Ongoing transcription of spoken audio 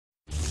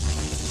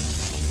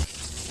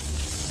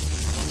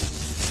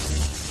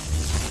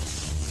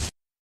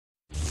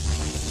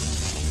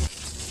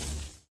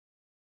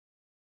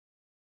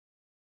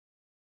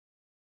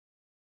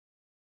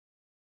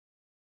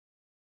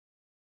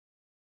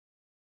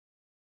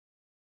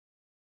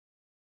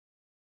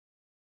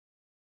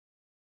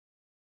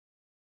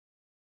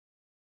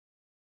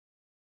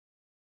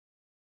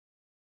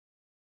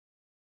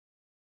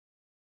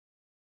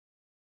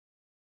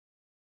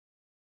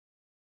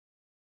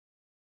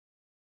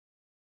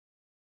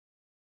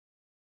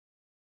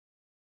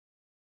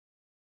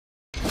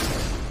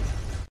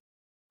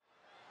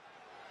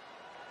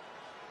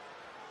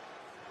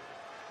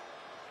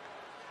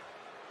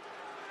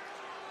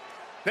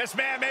This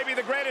man may be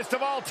the greatest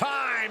of all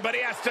time, but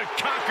he has to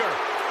conquer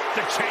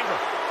the chamber.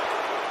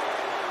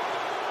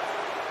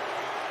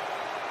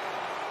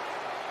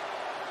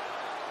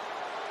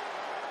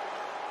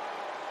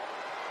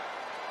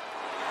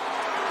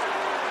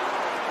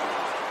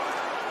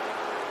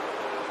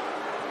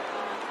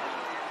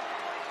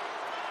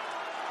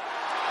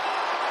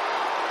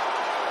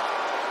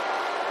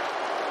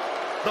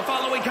 The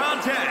following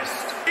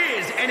contest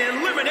is an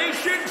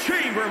Elimination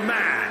Chamber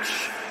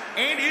match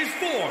and is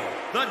for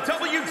the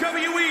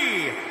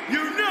WWE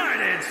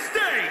United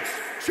States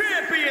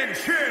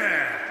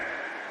Championship.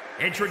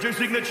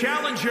 Introducing the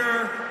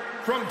challenger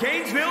from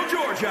Gainesville,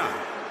 Georgia,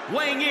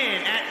 weighing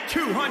in at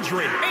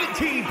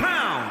 218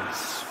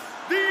 pounds,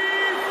 the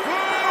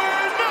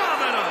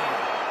phenomenal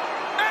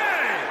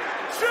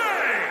AJ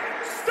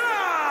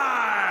Styles.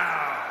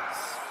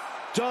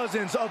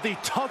 Dozens of the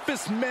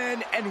toughest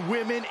men and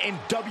women in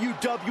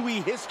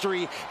WWE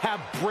history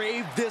have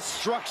braved this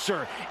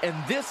structure, and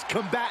this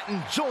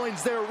combatant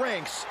joins their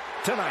ranks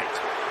tonight.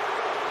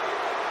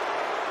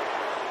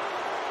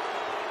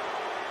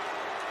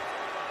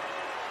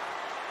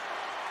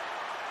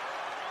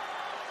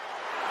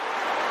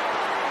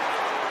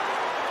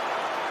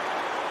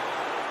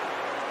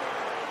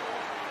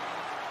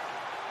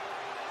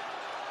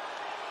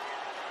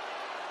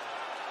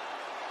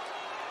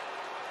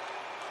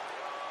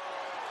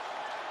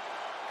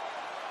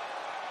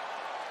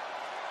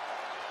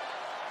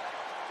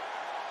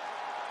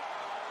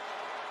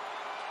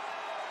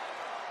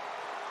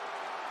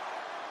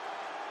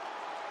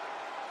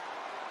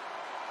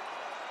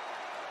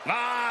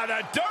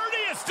 The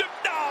dirtiest of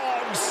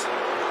dogs.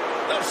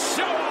 The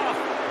show-off.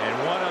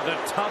 And one of the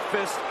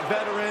toughest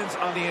veterans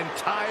on the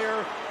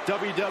entire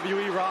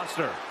WWE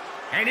roster.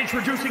 And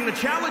introducing the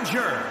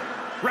challenger,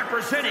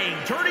 representing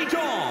Dirty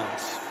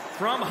Dogs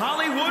from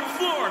Hollywood,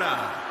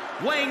 Florida,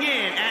 weighing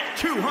in at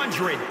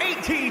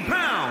 218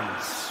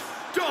 pounds,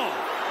 Dolph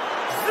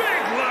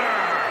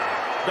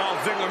Ziggler. Dolph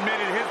Ziggler made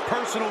it his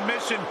personal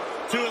mission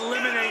to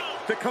eliminate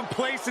the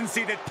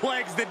complacency that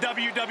plagues the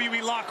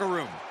WWE locker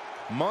room.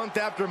 Month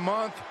after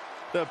month,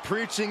 the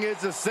preaching is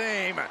the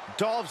same.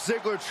 Dolph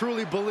Ziggler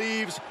truly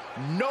believes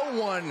no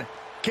one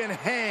can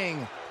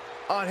hang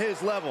on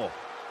his level.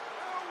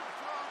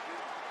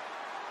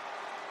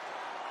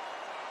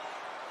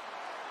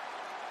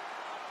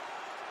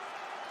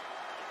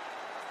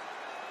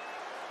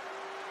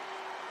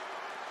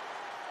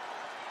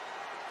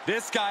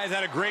 This guy has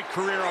had a great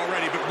career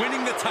already, but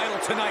winning the title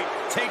tonight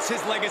takes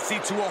his legacy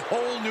to a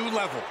whole new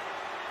level.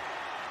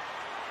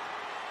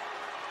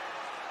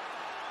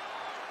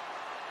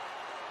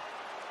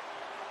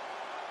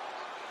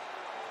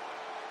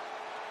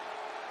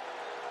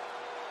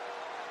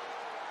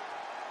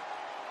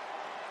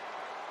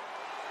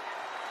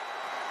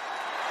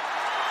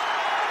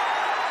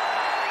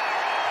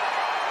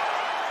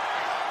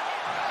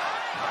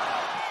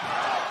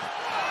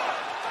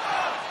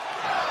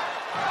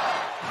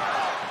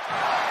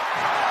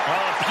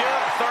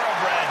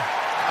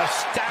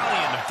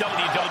 Stallion of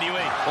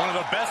WWE. One of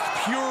the best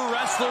pure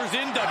wrestlers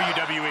in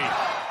WWE.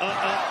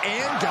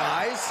 And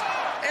guys,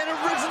 an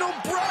original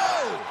bro.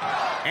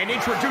 And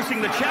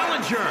introducing the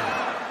challenger,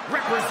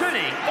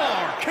 representing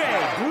RK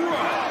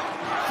Bro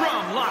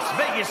from Las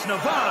Vegas,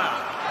 Nevada,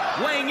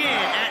 weighing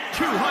in at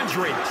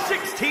 216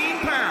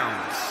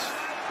 pounds,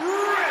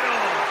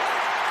 Riddle.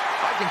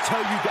 I can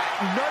tell you that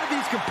none of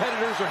these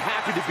competitors are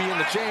happy to be in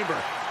the chamber,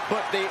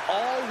 but they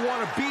all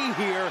want to be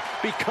here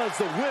because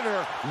the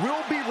winner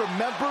will be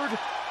remembered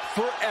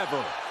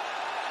forever.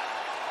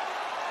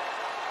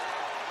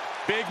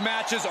 Big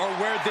matches are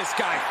where this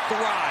guy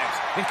thrives,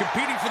 and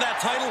competing for that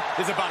title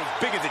is about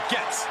as big as it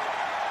gets.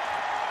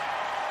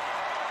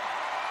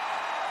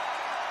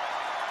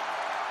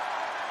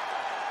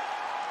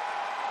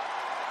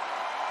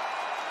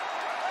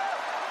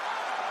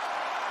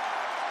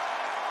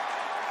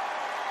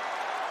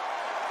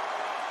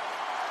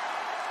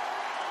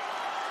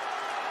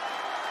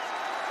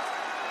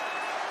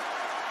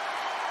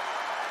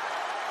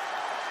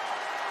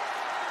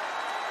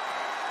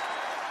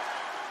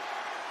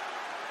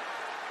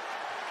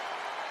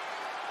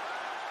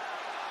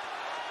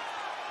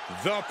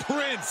 The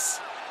Prince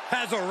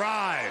has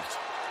arrived.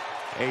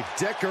 A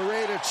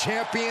decorated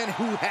champion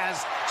who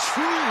has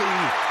truly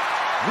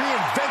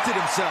reinvented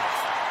himself.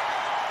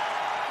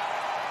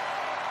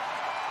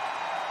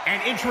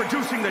 And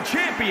introducing the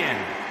champion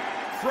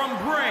from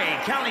Bray,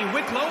 County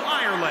Wicklow,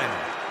 Ireland,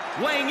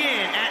 weighing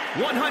in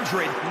at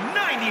 190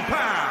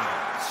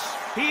 pounds.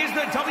 He is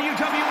the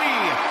WWE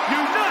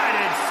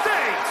United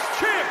States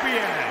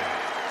Champion,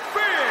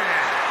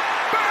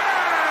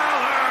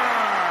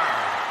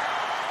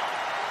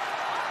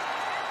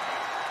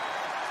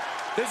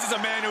 This is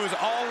a man who is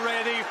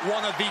already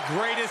one of the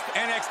greatest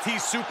NXT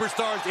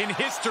superstars in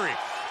history,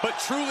 but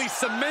truly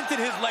cemented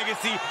his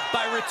legacy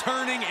by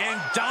returning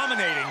and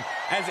dominating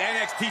as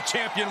NXT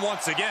champion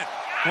once again.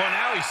 Well,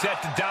 now he's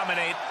set to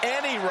dominate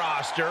any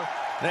roster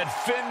that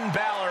Finn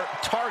Balor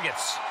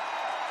targets.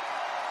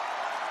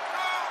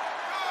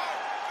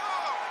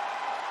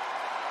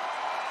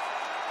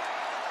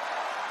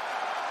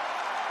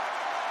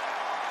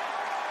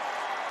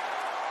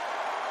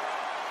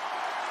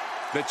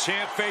 The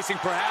champ facing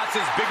perhaps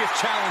his biggest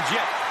challenge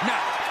yet. Now,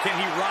 can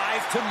he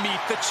rise to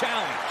meet the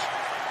challenge?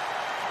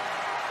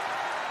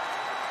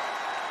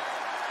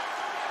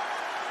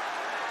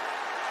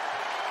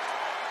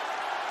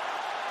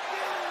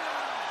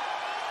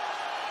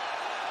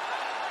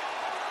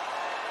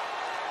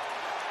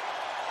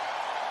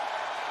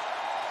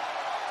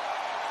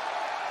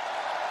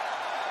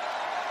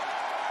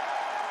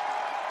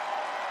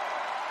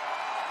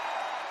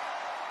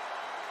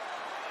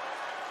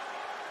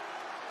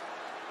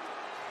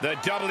 The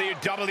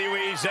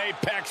WWE's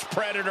Apex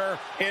Predator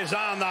is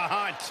on the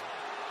hunt.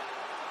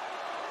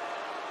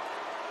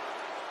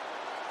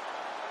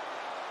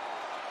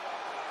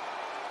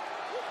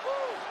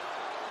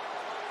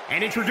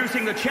 And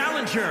introducing the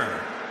challenger,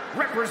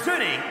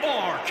 representing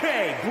RK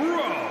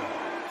Bro,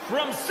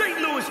 from St.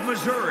 Louis,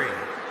 Missouri,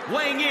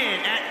 weighing in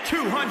at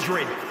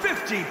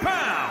 250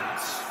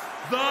 pounds,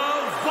 the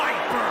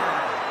Viper,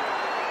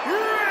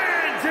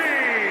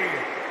 Randy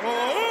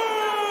Orton!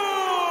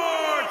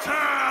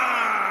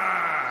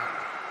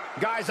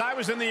 Guys, I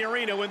was in the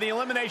arena when the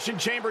Elimination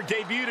Chamber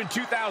debuted in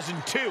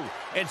 2002,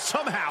 and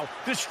somehow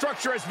this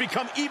structure has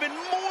become even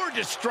more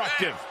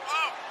destructive.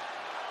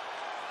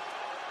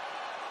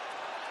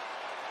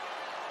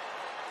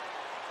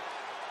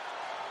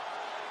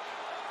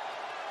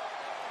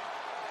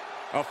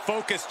 A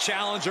focused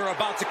challenger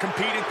about to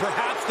compete in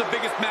perhaps the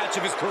biggest match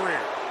of his career.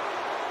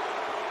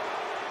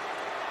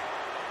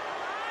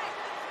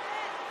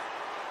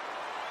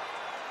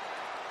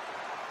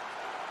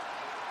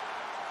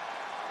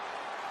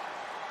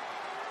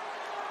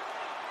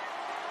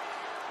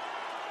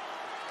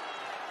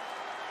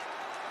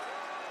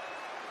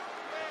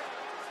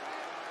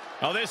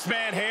 Oh, this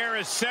man here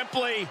is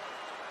simply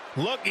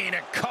looking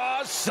to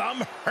cause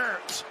some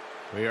hurt.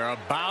 We are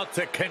about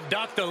to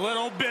conduct a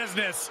little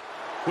business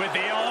with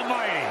the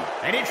Almighty.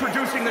 And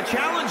introducing the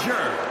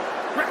challenger,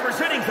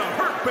 representing the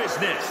Hurt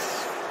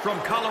Business,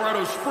 from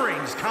Colorado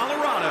Springs,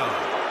 Colorado,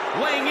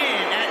 weighing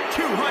in at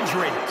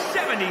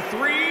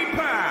 273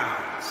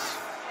 pounds,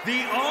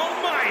 the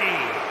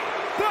Almighty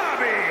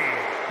Bobby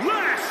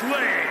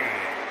Lashley.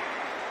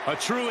 A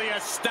truly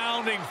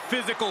astounding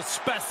physical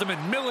specimen,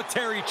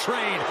 military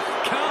trained,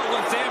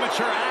 countless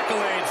amateur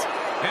accolades,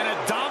 and a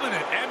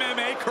dominant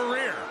MMA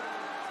career.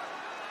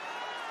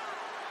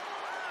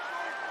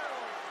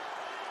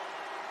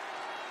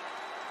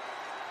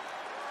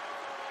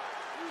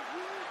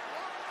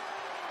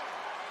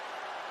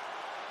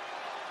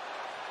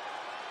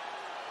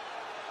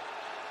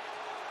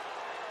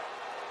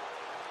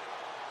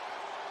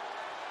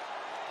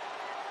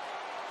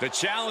 The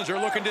challenger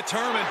looking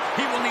determined.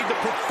 He will need the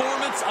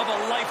performance of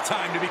a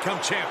lifetime to become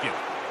champion.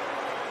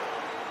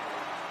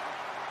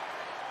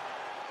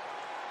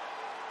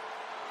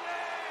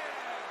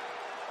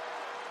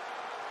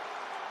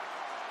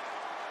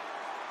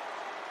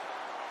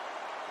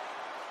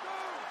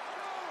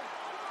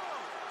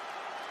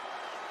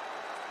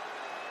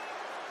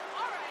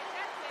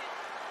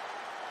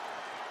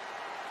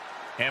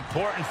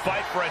 Important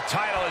fight for a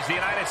title as the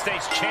United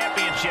States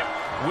Championship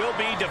will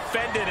be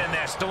defended in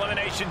this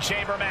Elimination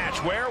Chamber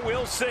match, where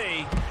we'll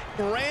see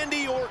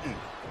Randy Orton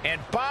and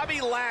Bobby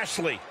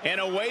Lashley.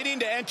 And awaiting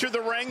to enter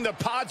the ring, the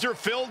pods are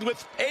filled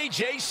with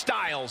AJ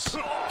Styles,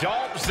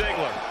 Dolph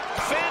Ziggler,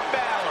 Finn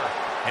Balor,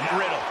 and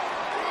Riddle.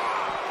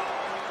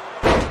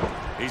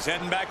 He's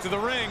heading back to the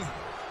ring.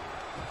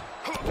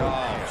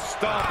 Oh,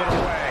 stomping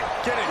away.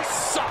 Getting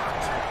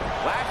sucked.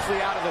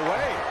 Lashley out of the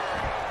way.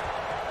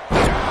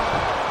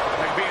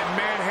 Like being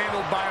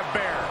manhandled by a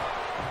bear.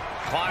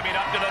 Climbing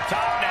up to the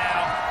top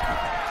now.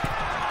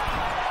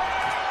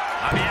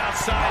 On the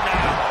outside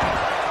now.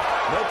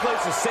 No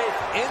place is safe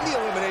in the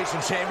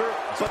Elimination Chamber,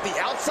 but the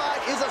outside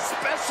is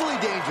especially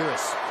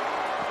dangerous.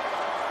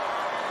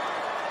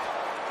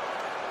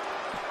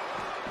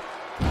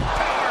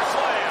 Power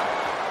slam.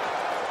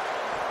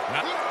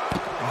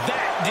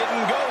 That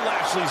didn't go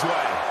Lashley's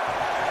way.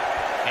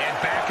 And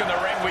back in the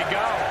ring we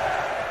go.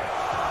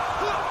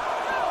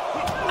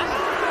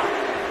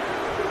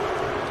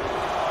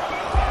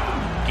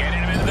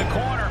 Getting him into the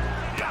corner.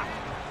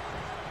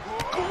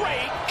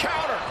 Great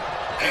counter.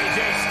 AJ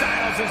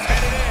Styles is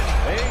headed in.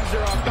 Things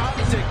are about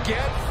to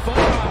get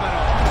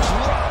phenomenal.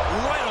 Drop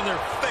right on their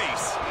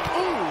face.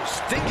 Ooh,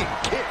 stinking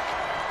kick.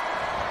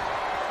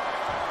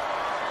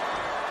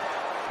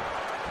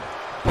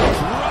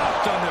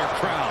 Dropped on their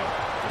crown.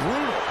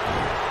 Brutal.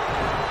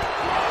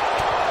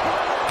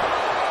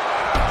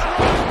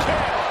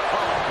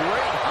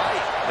 Great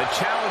height. The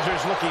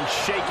challenger's looking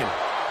shaken.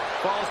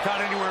 Falls count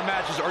anywhere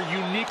matches are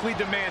uniquely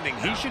demanding.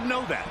 He should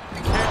know that.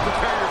 You can't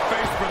prepare your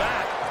face for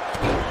that.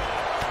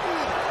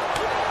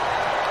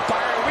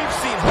 Byron, we've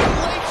seen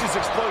hellacious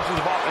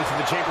explosions of offense in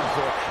the chamber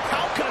before.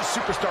 How can a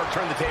superstar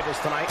turn the tables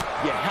tonight?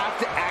 You have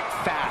to act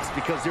fast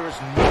because there is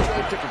no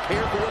time to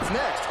prepare for what's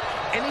next.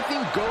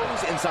 Anything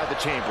goes inside the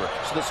chamber,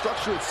 so the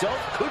structure itself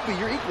could be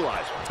your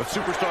equalizer. A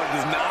superstar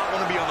does not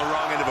want to be on the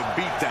wrong end of a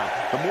beatdown.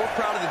 The more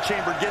crowded the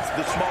chamber gets,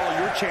 the smaller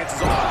your chances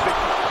are of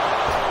victory.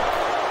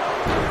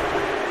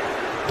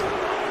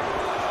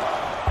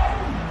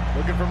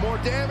 Looking for more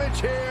damage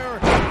here.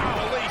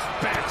 Release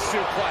back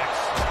suplex.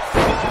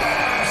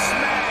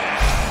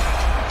 Smash.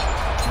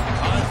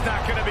 Oh, it's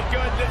not going to be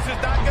good. This is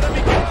not going to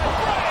be good.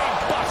 Brain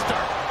buster.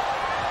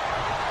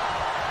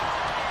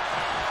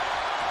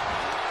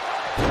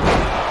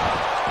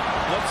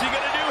 What's he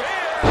going to do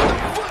here?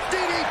 Foot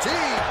DDT.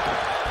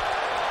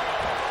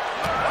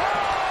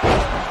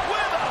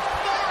 With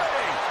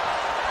authority.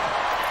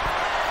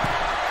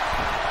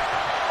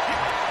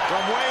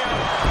 From way up.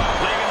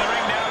 Leaving the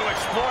ring now to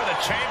explore the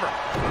chamber.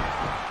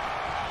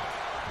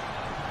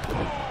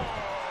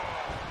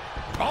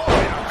 Oh,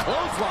 and a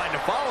clothesline to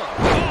follow.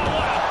 Oh,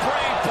 what a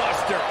brain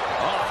buster.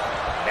 Oh,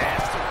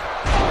 nasty.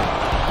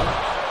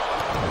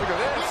 Look at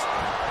this.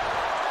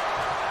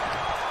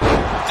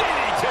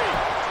 DDT.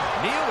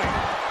 Kneeling.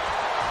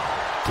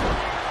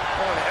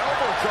 Oh, an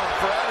elbow drop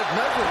for added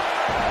measure.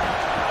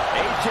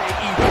 AJ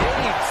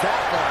evades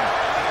that one.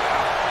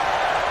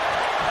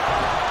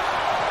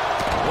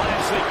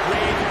 Lashley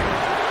Creed.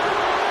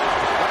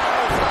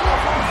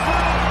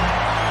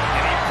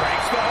 And he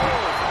breaks the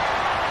hold.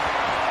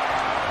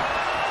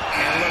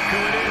 And look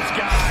who it is,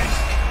 guys.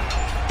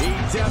 He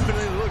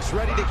definitely looks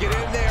ready to get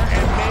in there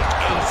and make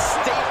a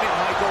statement,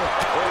 Michael.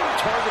 Oh,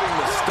 targeting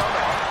the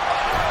stomach.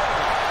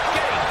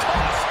 Getting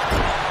tossed.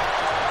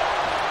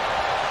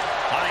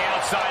 On the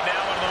outside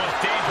now, one of the most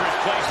dangerous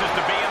places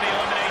to be in the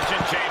Elimination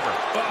Chamber.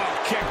 Oh,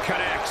 kick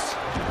connects.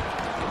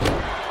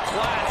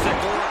 Classic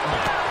Orton.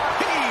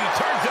 He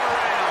turns it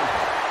around.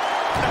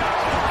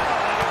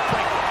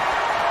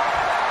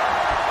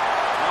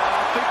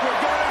 I think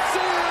we're going to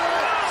see it.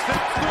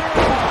 Step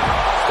through.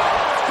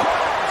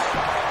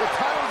 The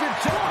title's in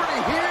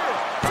jeopardy here.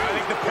 I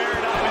think the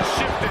paradigm has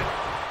shifted.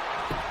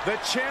 The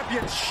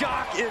champion's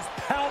shock is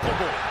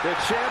palpable. The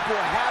champ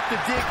will have to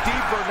dig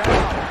deeper now.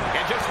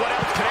 And just what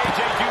else can AJ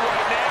do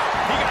right now?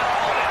 He got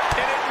all of it,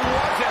 and it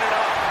wasn't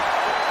enough.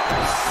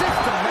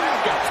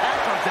 Systematic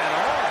attack on that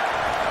arm.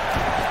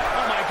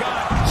 Oh, my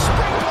God.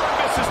 Springboard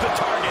misses the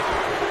target.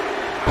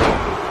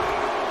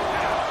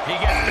 He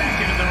gets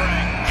back into the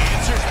ring.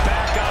 Answers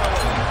back out of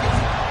it.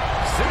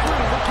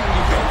 Ziggler looking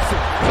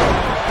defensive.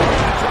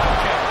 Drop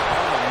kick.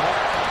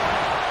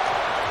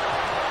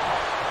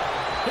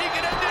 He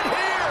can end it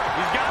here.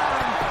 He's got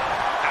him.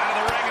 Out of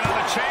the ring and on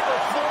the chamber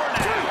floor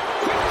now.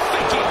 Quick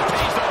thinking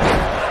pays off.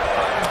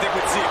 I didn't think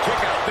we'd see a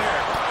kick out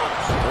there.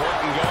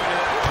 Orton going to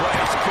that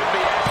place could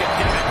be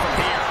academic from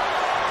here.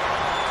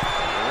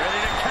 Ready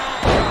to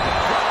count.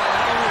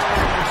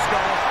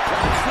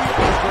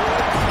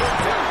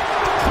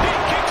 He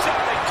kicks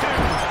out at 2.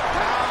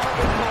 How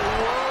in the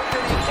world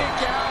did he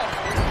kick out?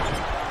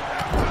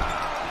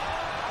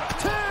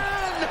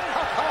 10!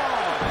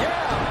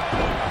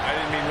 Yeah! I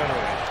didn't mean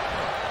literally.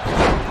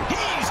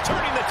 He's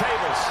turning the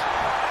tables.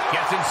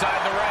 Gets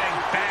inside the ring.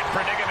 Bad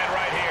predicament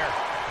right here.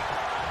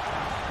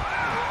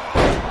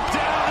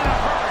 Down in a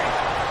hurry.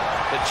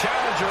 The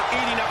challenger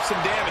eating up some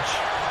damage.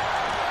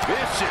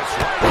 Vicious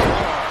right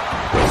arm.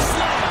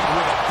 Slammed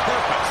with a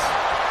purpose.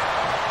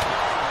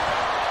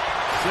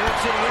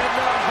 Searching in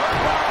the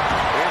hurt.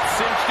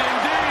 It's cinched in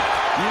deep.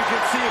 You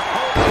can see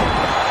hope and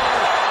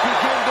power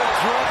begin to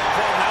drop.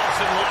 Paul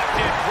Nelson locked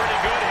in pretty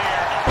good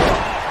here.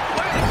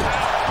 Look at the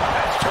power.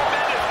 That's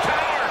tremendous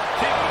power.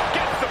 He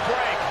gets the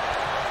break.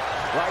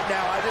 Right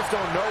now, I just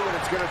don't know what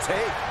it's going to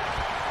take.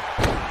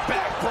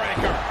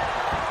 Backbreaker.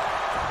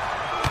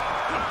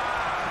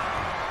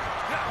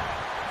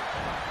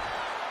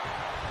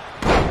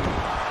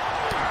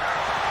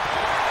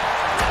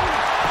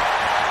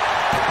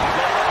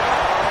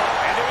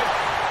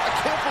 I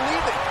can't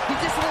believe it. He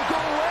just won't go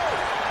away.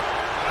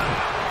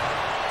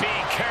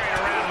 Being carried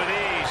around with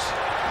ease.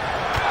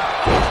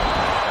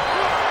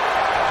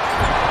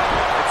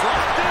 It's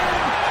locked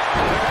in.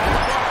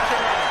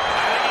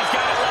 I think he's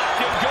got it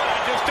locked in good. I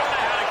just don't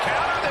know how to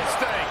counter this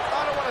thing.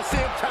 I don't want to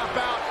see him tap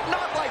out.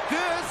 Not like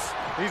this.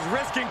 He's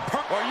risking.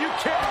 Are you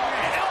kidding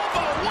me?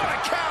 Elbow, what a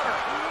counter.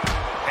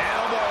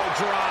 Elbow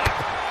drop.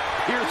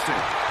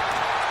 Piercing.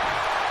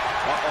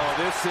 Uh-oh,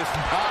 this is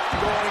not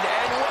going to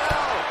end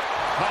well.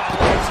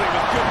 Lashley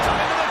with good time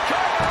into the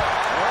cover.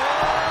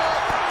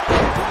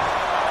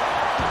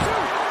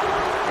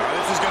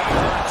 This is going to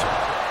hurt.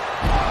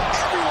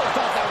 Everyone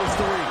thought that was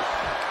 3.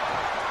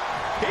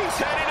 He's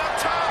heading up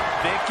top.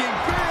 Thinking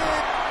big.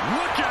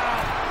 Look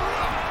out.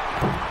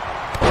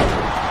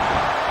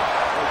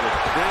 Look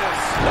at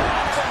this.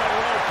 Off on the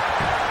rope.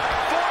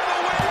 For the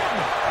win.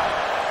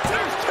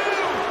 There's 2.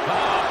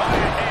 By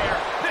a hair.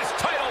 This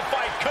title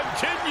fight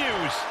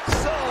continues.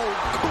 So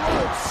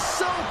close.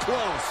 So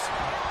close.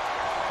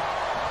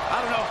 I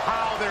don't know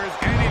how there is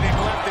anything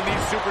left in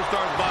these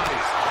superstars'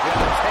 bodies. Yeah,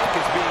 the tank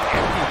is being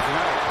emptied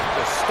tonight.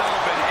 The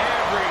stomp in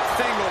every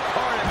single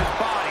part of his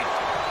body.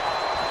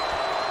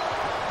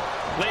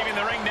 Leaving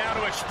the ring now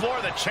to explore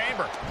the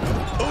chamber.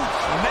 Ooh,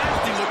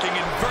 nasty looking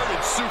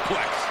inverted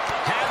suplex.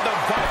 Had the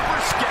Viper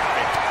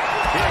scouted.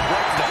 Big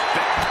right to the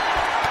back.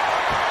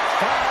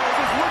 Styles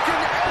is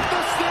looking at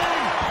the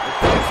sting.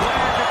 If this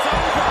lands, it's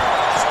over.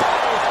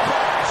 Styles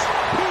crash.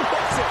 He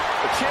hits it.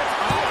 The champ's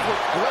eyes were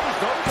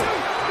glazed over.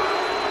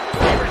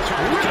 He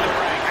returns to the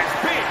ring.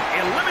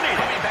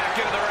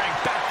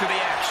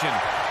 Elimination.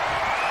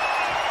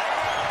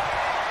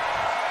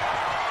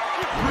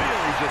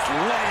 Really just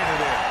laying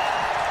it in.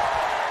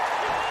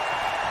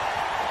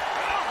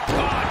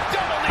 Oh,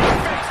 double knee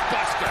face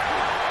buster.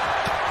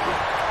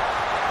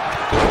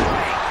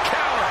 Great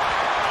counter.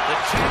 The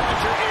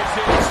challenger is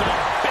in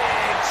some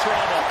big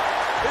trouble.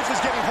 This is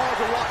getting hard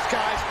to watch,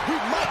 guys. We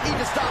might need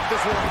to stop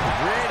this one.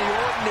 Randy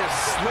Orton is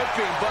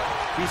slipping, but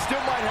he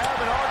still might have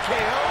an RKO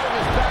in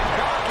his back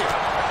pocket.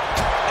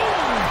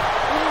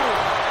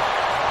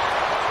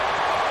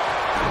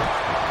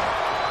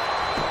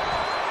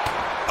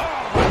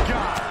 Oh, my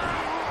God.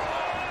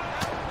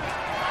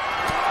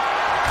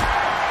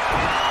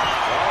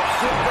 Oh,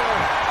 super.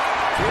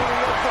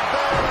 Tuning up the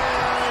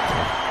band.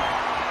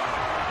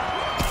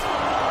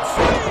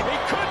 He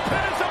could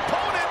pin his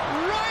opponent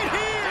right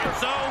here.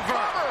 It's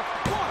over.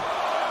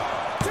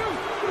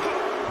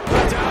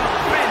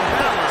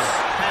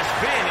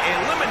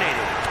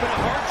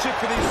 Hardship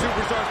for these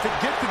superstars to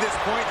get to this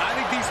point. I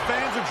think these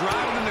fans are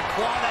driving them to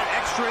claw that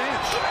extra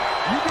inch.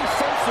 You'd be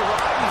so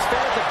surprised these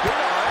fans have been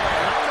on it.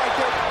 And I'm right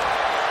there.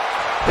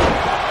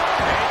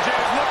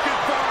 AJ's looking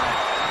for it.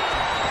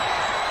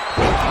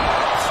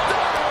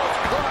 Styles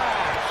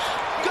clash.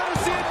 Gonna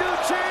see a new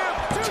champ.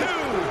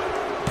 Two.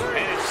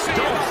 And it's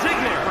Dolph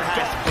Ziggler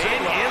has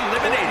been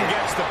eliminated.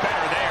 Gets the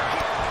better there.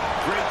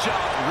 Great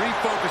job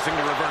refocusing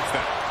to reverse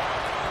that.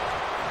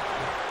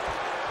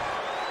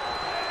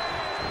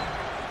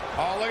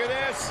 Oh, look at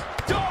this.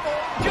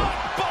 Double gut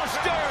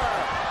buster.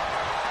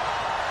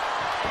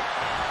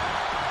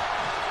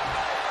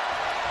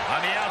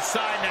 On the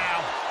outside now.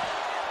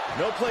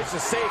 No place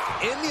is safe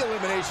in the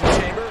Elimination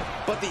Chamber,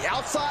 but the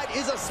outside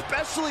is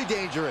especially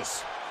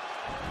dangerous.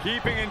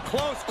 Keeping in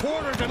close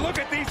quarters, and look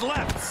at these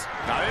lefts.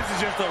 Now, this is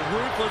just a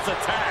ruthless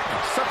attack.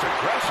 Such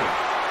aggression.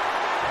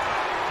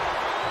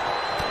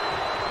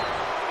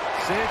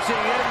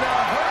 Cinching in the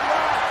hurt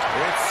lock.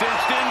 It's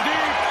cinched in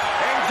deep.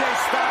 AJ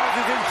Styles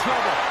is in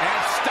trouble.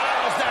 And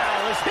Styles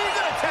now. Is he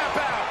going to tap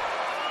out?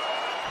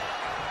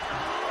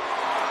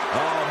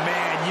 Oh,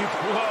 man,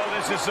 Whoa,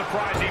 this is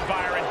surprising,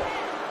 Byron.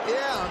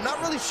 Yeah, I'm not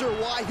really sure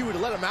why he would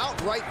let him out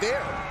right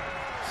there.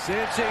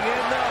 Cinching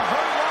in the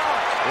hurt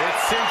lock.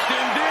 It's cinched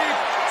in deep.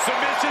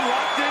 Submission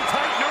locked in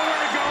tight. Nowhere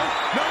to go.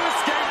 No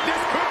escape.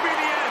 This could be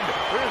the end.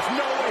 There's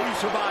no way he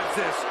survives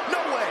this.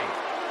 No way.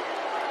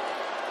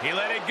 He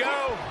let it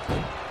go.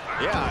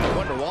 Yeah, I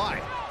wonder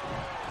why.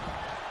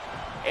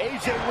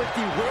 AJ with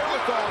the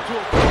wherewithal to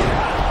avoid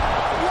that.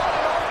 What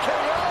an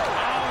RKO!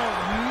 Out of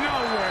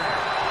nowhere.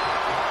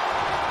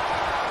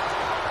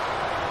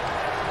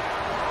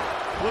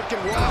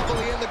 Looking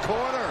wobbly in the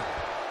corner.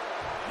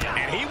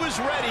 And he was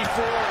ready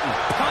for Orton.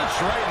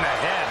 Punch right in the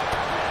head.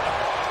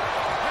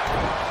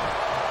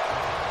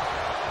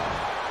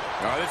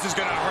 Oh, this is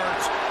going to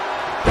hurt.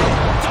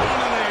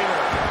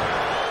 Dominator.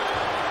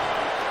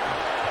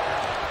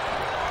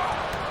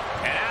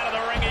 And out of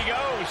the ring he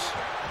goes.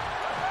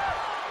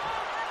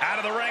 Out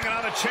of the ring and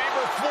on the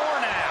chamber floor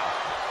now.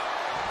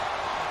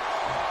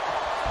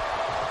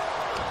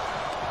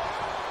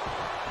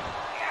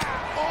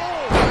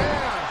 Oh,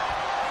 man.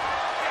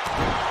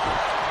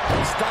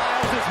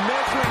 Styles is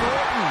measuring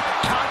Orton,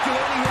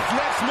 calculating his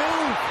next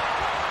move.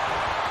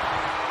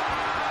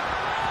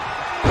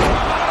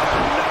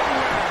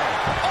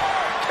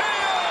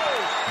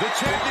 The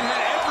champion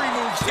had every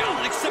move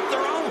down except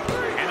their own.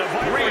 And the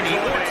Viper Randy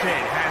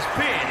Orton has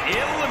been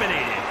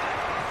eliminated.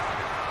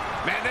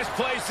 Man, this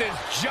place is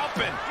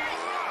jumping.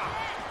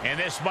 And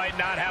this might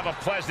not have a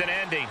pleasant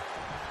ending.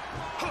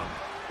 Put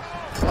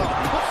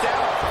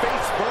down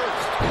face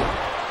first.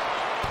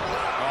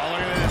 Oh,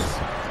 look at this.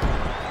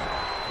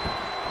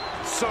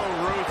 So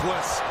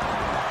ruthless.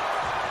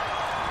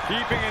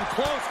 Keeping in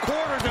close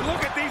quarters, and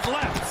look at these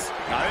lefts.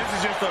 Now, this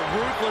is just a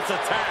ruthless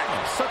attack.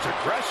 Such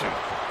aggression.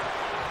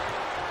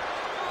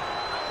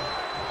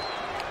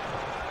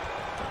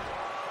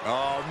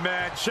 Oh,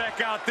 man,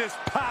 check out this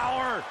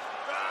power.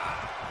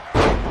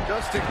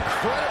 Just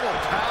incredible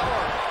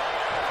power.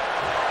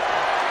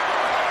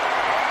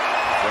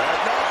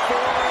 Setting up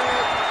for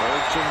it.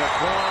 Coach in the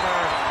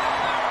corner.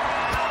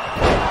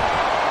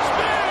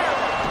 Spear!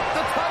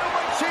 The title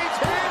might change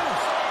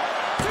hands.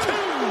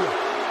 Two.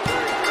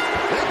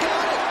 They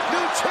got it.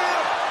 New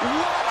champ.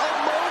 What a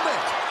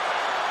moment.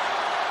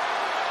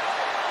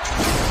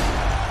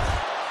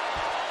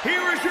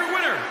 Here is your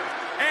winner,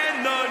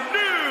 and the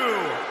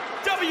new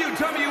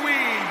WWE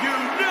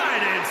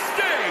United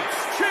States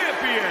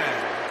Champion,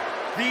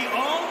 the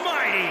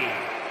almighty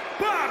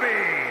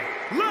Bobby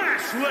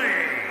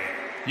Lashley.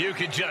 You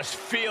can just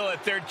feel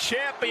it. Their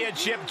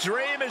championship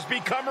dream has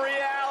become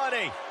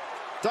reality.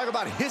 Talk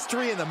about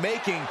history in the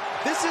making.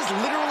 This is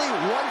literally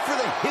one for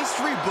the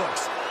history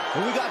books.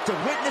 And we got to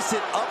witness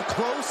it up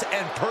close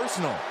and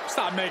personal.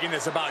 Stop making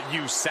this about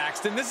you,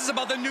 Saxton. This is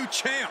about the new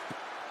champ.